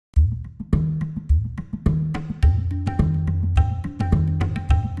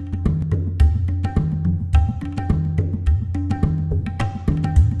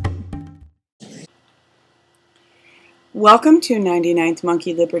Welcome to 99th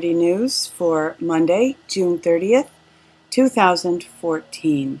Monkey Liberty News for Monday, June 30th,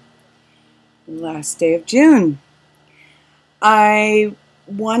 2014. Last day of June. I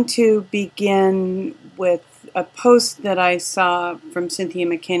want to begin with a post that I saw from Cynthia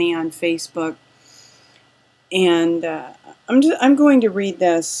McKinney on Facebook, and I'm going to read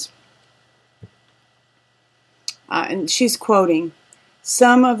this. And she's quoting,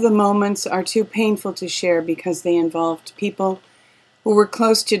 "Some of the moments are too painful to share because they involved people who were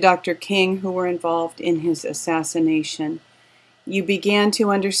close to Dr. King, who were involved in his assassination. You began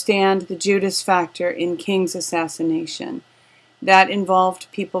to understand the Judas factor in King's assassination. That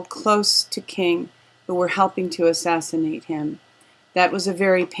involved people close to King who were helping to assassinate him. That was a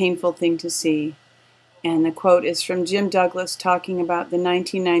very painful thing to see." And the quote is from Jim Douglas talking about the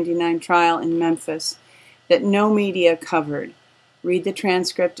 1999 trial in Memphis that no media covered. Read the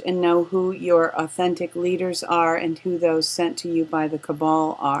transcript and know who your authentic leaders are and who those sent to you by the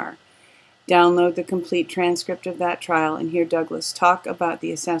cabal are. Download the complete transcript of that trial and hear Douglas talk about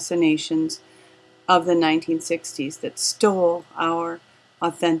the assassinations of the 1960s that stole our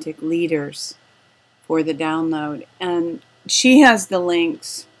authentic leaders for the download. And she has the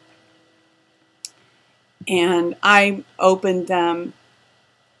links, and I opened them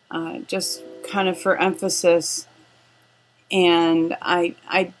just kind of for emphasis. And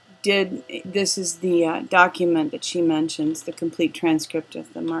I did, this is the document that she mentions, the complete transcript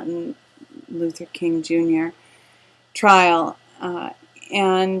of the Martin Luther King Jr. trial.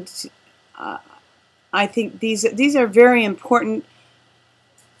 And I think these are very important.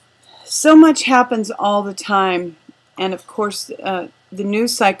 So much happens all the time. And of course, the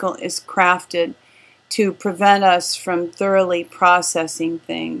news cycle is crafted to prevent us from thoroughly processing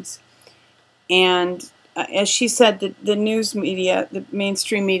things. And as she said, the news media, the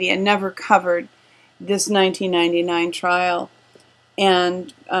mainstream media, never covered this 1999 trial.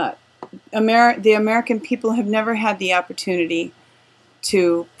 And the American people have never had the opportunity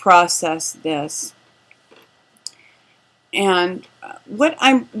to process this. And what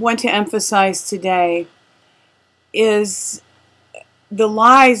I want to emphasize today is the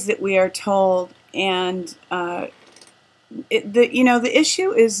lies that we are told. And the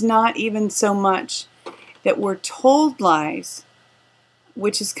issue is not even so much that we're told lies,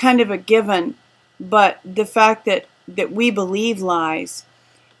 which is kind of a given, but the fact that we believe lies.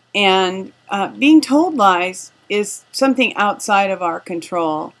 And being told lies is something outside of our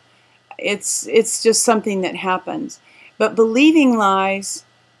control. It's just something that happens. But believing lies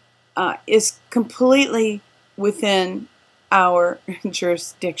is completely within our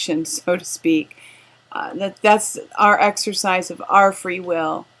jurisdiction, so to speak. That's our exercise of our free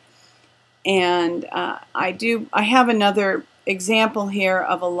will. And I have another example here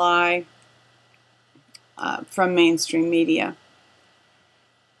of a lie from mainstream media.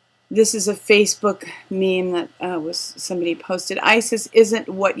 This is a Facebook meme that somebody posted. ISIS isn't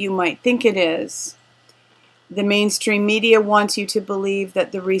what you might think it is. The mainstream media wants you to believe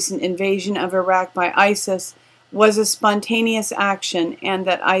that the recent invasion of Iraq by ISIS was a spontaneous action and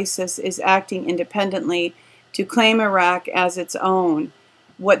that ISIS is acting independently to claim Iraq as its own.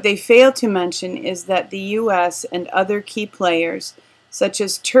 What they fail to mention is that the U.S. and other key players, such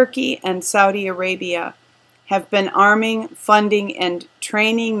as Turkey and Saudi Arabia, have been arming, funding, and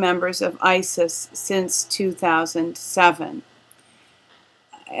training members of ISIS since 2007.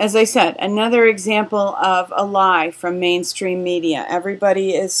 As I said, another example of a lie from mainstream media.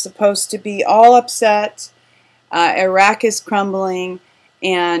 Everybody is supposed to be all upset. Iraq is crumbling,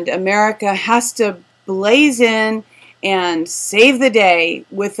 and America has to blaze in and save the day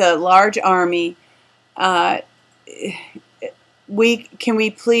with a large army. Can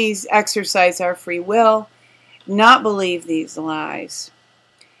we please exercise our free will, not believe these lies?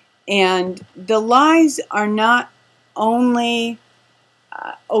 And the lies are not only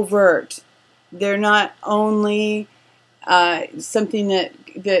overt. They're not only something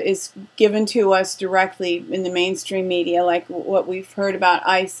that is given to us directly in the mainstream media, like what we've heard about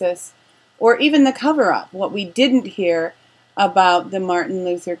ISIS, or even the cover-up, what we didn't hear about the Martin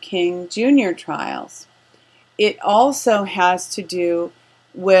Luther King Jr. trials. It also has to do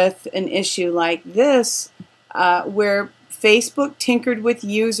with an issue like this, where Facebook tinkered with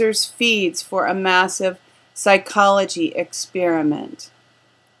users' feeds for a massive psychology experiment.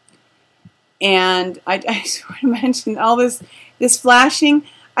 And I just want to mention all this flashing.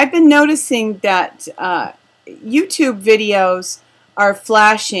 I've been noticing that YouTube videos are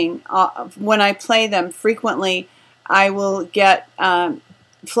flashing when I play them frequently. I will get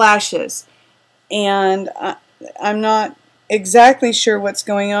flashes, and I'm not exactly sure what's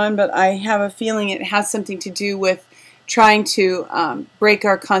going on, but I have a feeling it has something to do with trying to break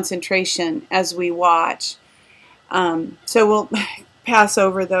our concentration as we watch. So we'll pass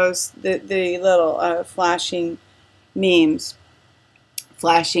over the little flashing memes,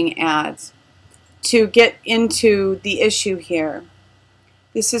 flashing ads, to get into the issue here.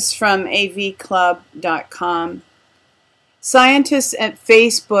 This is from avclub.com. Scientists at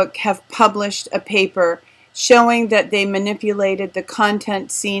Facebook have published a paper showing that they manipulated the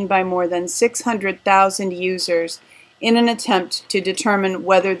content seen by more than 600,000 users in an attempt to determine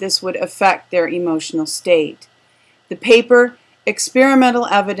whether this would affect their emotional state. The paper, Experimental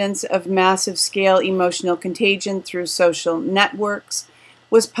Evidence of Massive Scale Emotional Contagion Through Social Networks,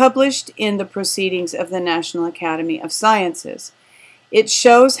 was published in the Proceedings of the National Academy of Sciences. It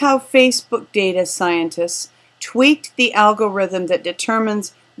shows how Facebook data scientists tweaked the algorithm that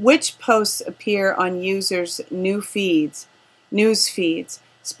determines which posts appear on users' news feeds.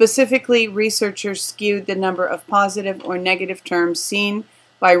 Specifically, researchers skewed the number of positive or negative terms seen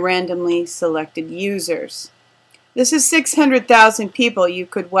by randomly selected users. This is 600,000 people. You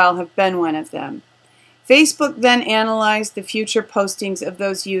could well have been one of them. Facebook then analyzed the future postings of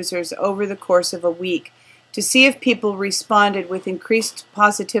those users over the course of a week to see if people responded with increased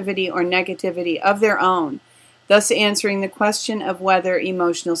positivity or negativity of their own, thus answering the question of whether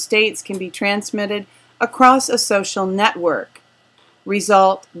emotional states can be transmitted across a social network.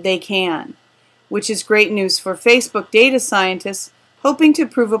 Result, they can, which is great news for Facebook data scientists hoping to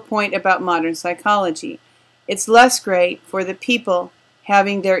prove a point about modern psychology. It's less great for the people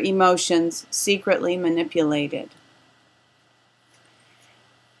having their emotions secretly manipulated.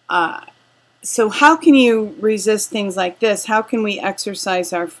 So how can you resist things like this? How can we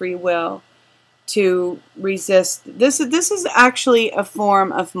exercise our free will to resist? This is actually a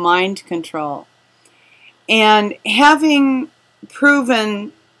form of mind control. And having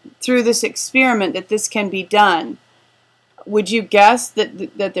proven through this experiment that this can be done, would you guess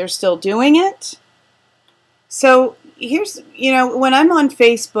that they're still doing it? So here's, when I'm on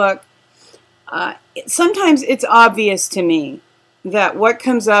Facebook, sometimes it's obvious to me that what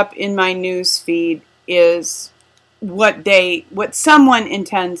comes up in my news feed is what someone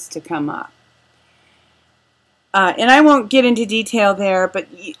intends to come up. And I won't get into detail there, but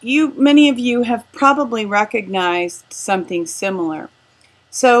many of you have probably recognized something similar.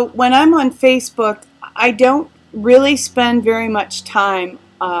 So when I'm on Facebook, I don't really spend very much time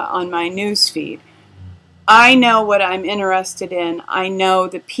on my news feed. I know what I'm interested in. I know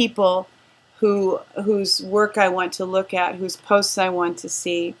the people whose work I want to look at, whose posts I want to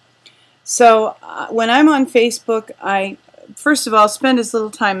see. So when I'm on Facebook, I first of all spend as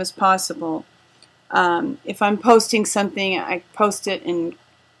little time as possible. If I'm posting something, I post it and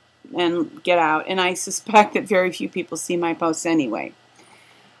get out. And I suspect that very few people see my posts anyway.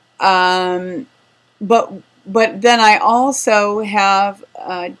 But then I also have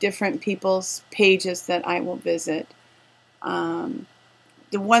different people's pages that I will visit.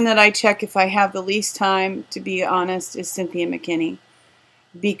 The one that I check if I have the least time, to be honest, is Cynthia McKinney,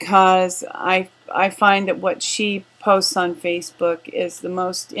 because I find that what she posts on Facebook is the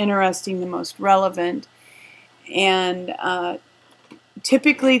most interesting, the most relevant, and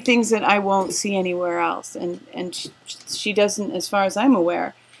typically things that I won't see anywhere else. And she doesn't, as far as I'm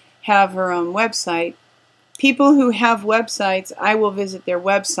aware, have her own website. People who have websites, I will visit their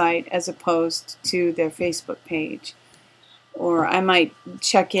website as opposed to their Facebook page. Or I might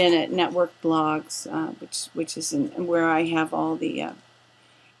check in at Network Blogs, which is where I have all the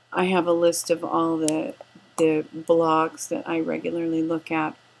I have a list of all the blogs that I regularly look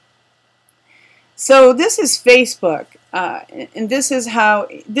at. So this is Facebook, and this is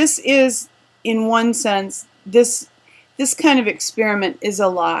in one sense, this kind of experiment is a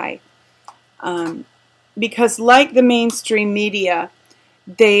lie, because like the mainstream media,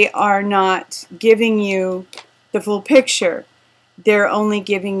 they are not giving you the full picture. They're only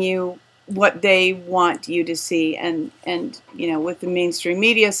giving you what they want you to see, and with the mainstream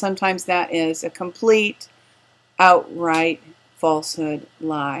media, sometimes that is a complete, outright falsehood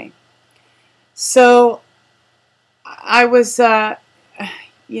lie. So I was, I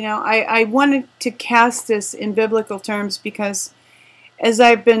wanted to cast this in biblical terms because as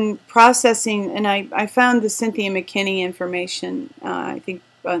I've been processing, and I found the Cynthia McKinney information, I think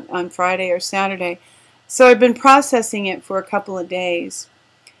on Friday or Saturday. So I've been processing it for a couple of days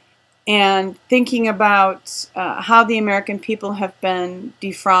and thinking about how the American people have been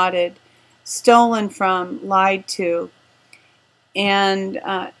defrauded, stolen from, lied to. And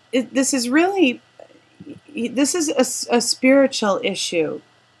this is a spiritual issue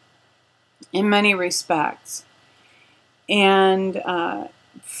in many respects. And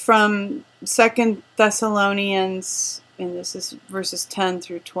from 2 Thessalonians, and this is verses 10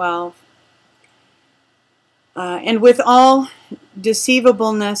 through 12. And with all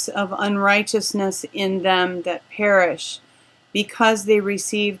deceivableness of unrighteousness in them that perish, because they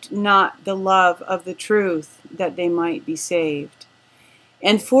received not the love of the truth, that they might be saved.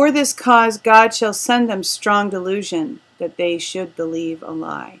 And for this cause God shall send them strong delusion, that they should believe a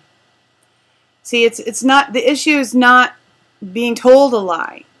lie. See, it's not, the issue is not being told a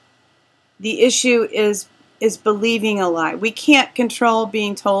lie. The issue is believing a lie. We can't control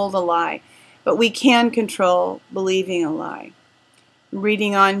being told a lie, but we can control believing a lie. I'm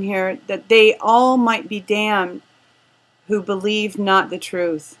reading on here, that they all might be damned who believed not the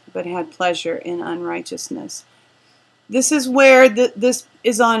truth, but had pleasure in unrighteousness. This is where this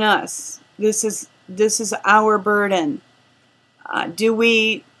is on us. This is our burden. Do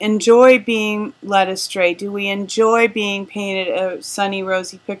we enjoy being led astray? Do we enjoy being painted a sunny,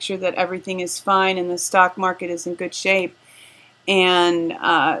 rosy picture that everything is fine and the stock market is in good shape and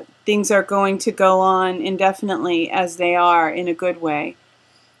things are going to go on indefinitely as they are in a good way?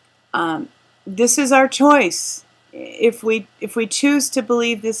 This is our choice. If we choose to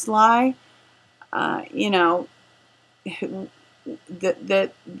believe this lie, you know,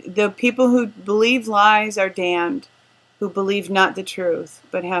 the people who believe lies are damned, who believe not the truth,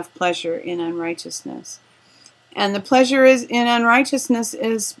 but have pleasure in unrighteousness. And the pleasure in unrighteousness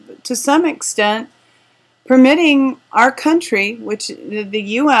is, to some extent, permitting our country, which the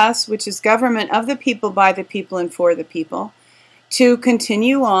U.S., which is government of the people, by the people, and for the people, to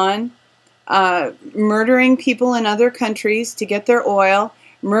continue on murdering people in other countries to get their oil,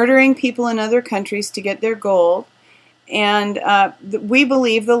 murdering people in other countries to get their gold. And we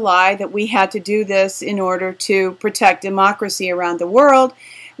believe the lie that we had to do this in order to protect democracy around the world,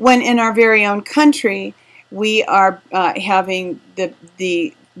 when in our very own country we are having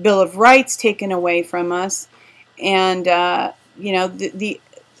the Bill of Rights taken away from us, and you know,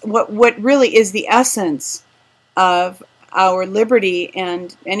 what really is the essence of our liberty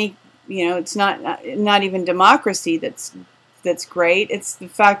and any, you know, it's not even democracy that's great. It's the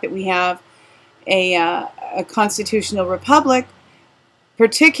fact that we have a constitutional republic,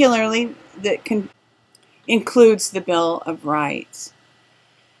 particularly that includes the Bill of Rights.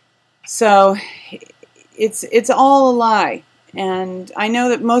 So it's all a lie, and I know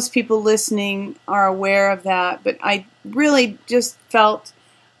that most people listening are aware of that, but I really just felt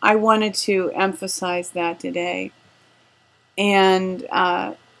I wanted to emphasize that today. And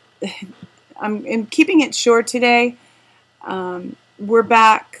I'm keeping it short today. We're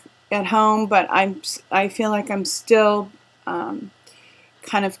back at home, but I feel like I'm still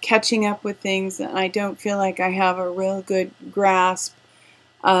kind of catching up with things, and I don't feel like I have a real good grasp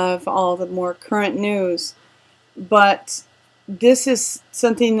of all the more current news. But this is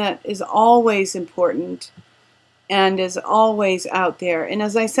something that is always important and is always out there. And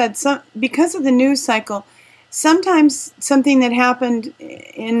as I said, because of the news cycle, sometimes something that happened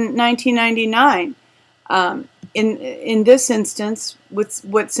in 1999, in this instance, with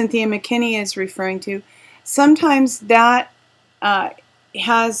what Cynthia McKinney is referring to, sometimes that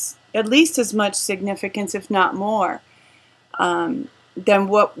has at least as much significance, if not more, than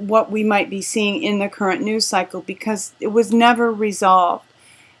what we might be seeing in the current news cycle, because it was never resolved.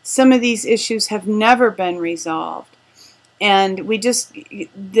 Some of these issues have never been resolved, and we just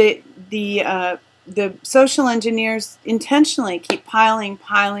the social engineers intentionally keep piling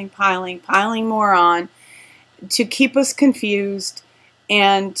more on to keep us confused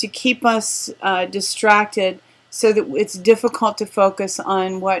and to keep us distracted, so that it's difficult to focus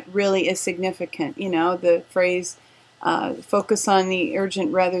on what really is significant. You know, the phrase, focus on the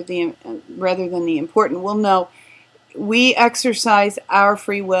urgent rather than the important. Well, no, we exercise our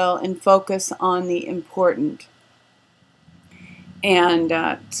free will and focus on the important.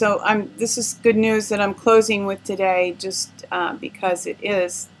 And so this is good news that I'm closing with today, just because it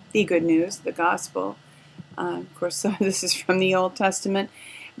is the good news, the gospel. Of course, some of this is from the Old Testament.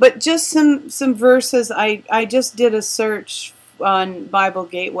 But just some verses. I just did a search on Bible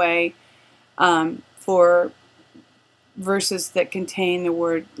Gateway for verses that contain the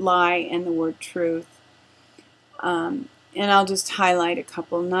word lie and the word truth. And I'll just highlight a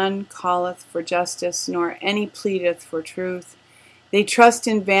couple. None calleth for justice, nor any pleadeth for truth. They trust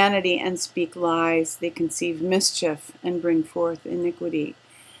in vanity and speak lies. They conceive mischief and bring forth iniquity.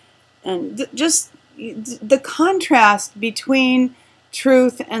 And just the contrast between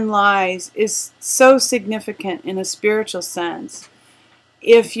truth and lies is so significant in a spiritual sense.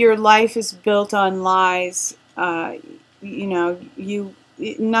 If your life is built on lies, you know,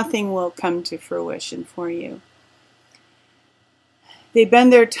 nothing will come to fruition for you. They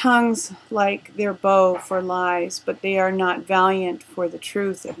bend their tongues like their bow for lies, but they are not valiant for the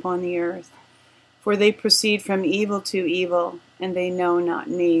truth upon the earth. For they proceed from evil to evil, and they know not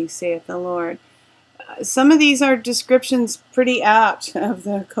me, saith the Lord. Some of these are descriptions pretty apt of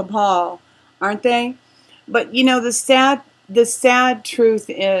the cabal, aren't they? But you know, the sad truth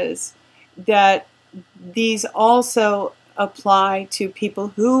is that these also apply to people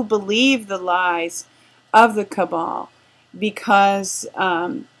who believe the lies of the cabal, because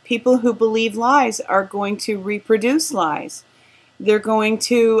people who believe lies are going to reproduce lies. They're going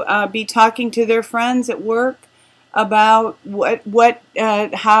to be talking to their friends at work about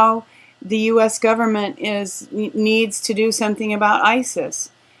how the U.S. government needs to do something about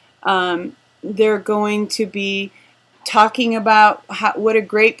ISIS. They're going to be talking about what a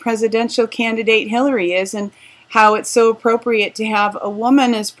great presidential candidate Hillary is, and how it's so appropriate to have a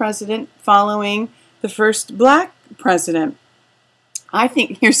woman as president following the first black president. I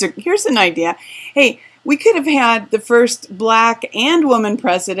think here's an idea. Hey, we could have had the first black and woman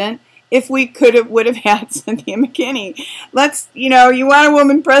president if we would have had Cynthia McKinney. Let's, you want a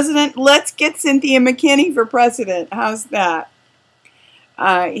woman president? Let's get Cynthia McKinney for president. How's that?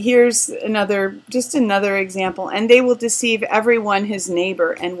 Here's just another example. And they will deceive everyone his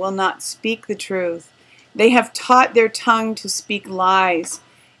neighbor and will not speak the truth. They have taught their tongue to speak lies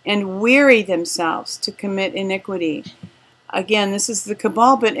and weary themselves to commit iniquity. Again, this is the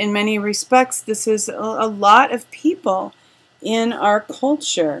cabal, but in many respects, this is a lot of people in our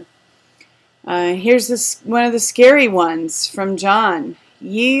culture. Here's one of the scary ones from John.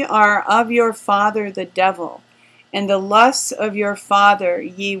 Ye are of your father the devil, and the lusts of your father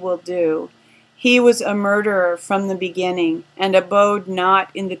ye will do. He was a murderer from the beginning, and abode not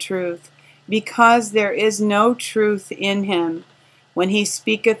in the truth, because there is no truth in him. When he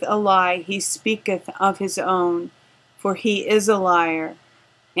speaketh a lie, he speaketh of his own, for he is a liar,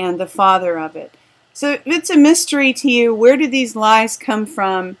 and the father of it. So if it's a mystery to you, where do these lies come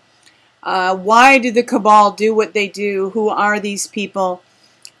from? Why do the cabal do what they do? Who are these people?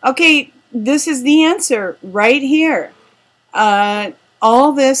 Okay, this is the answer right here.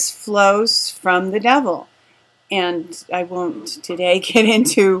 All this flows from the devil. And I won't today get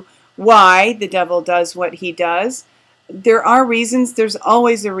into why the devil does what he does. There are reasons. There's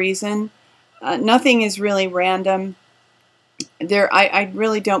always a reason. Nothing is really random. I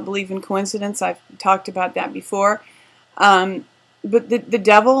really don't believe in coincidence. I've talked about that before. But the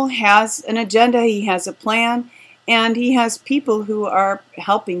devil has an agenda. He has a plan. And he has people who are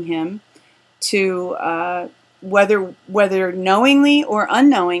helping him to, whether knowingly or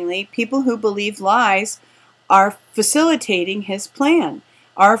unknowingly, people who believe lies are facilitating his plan,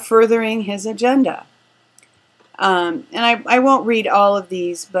 are furthering his agenda. And I won't read all of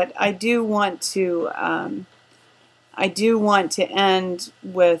these, but I do want to end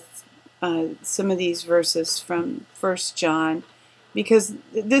with some of these verses from 1 John, because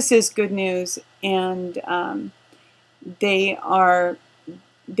this is good news, and they are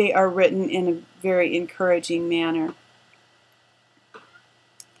written in a very encouraging manner.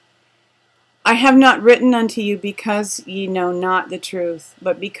 I have not written unto you because ye know not the truth,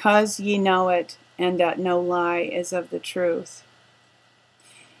 but because ye know it, and that no lie is of the truth.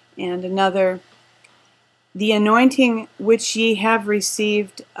 And another, the anointing which ye have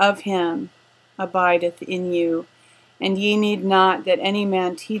received of him abideth in you, and ye need not that any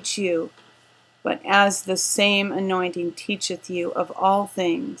man teach you, but as the same anointing teacheth you of all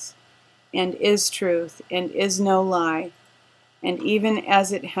things, and is truth, and is no lie, and even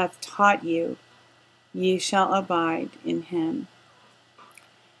as it hath taught you, ye shall abide in him.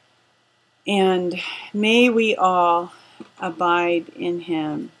 And may we all abide in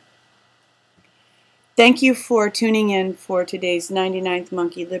him. Thank you for tuning in for today's 99th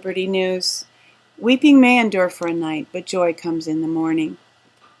Monkey Liberty News. Weeping may endure for a night, but joy comes in the morning.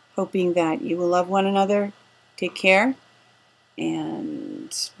 Hoping that you will love one another, take care,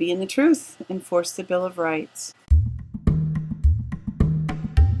 and be in the truth, enforce the Bill of Rights.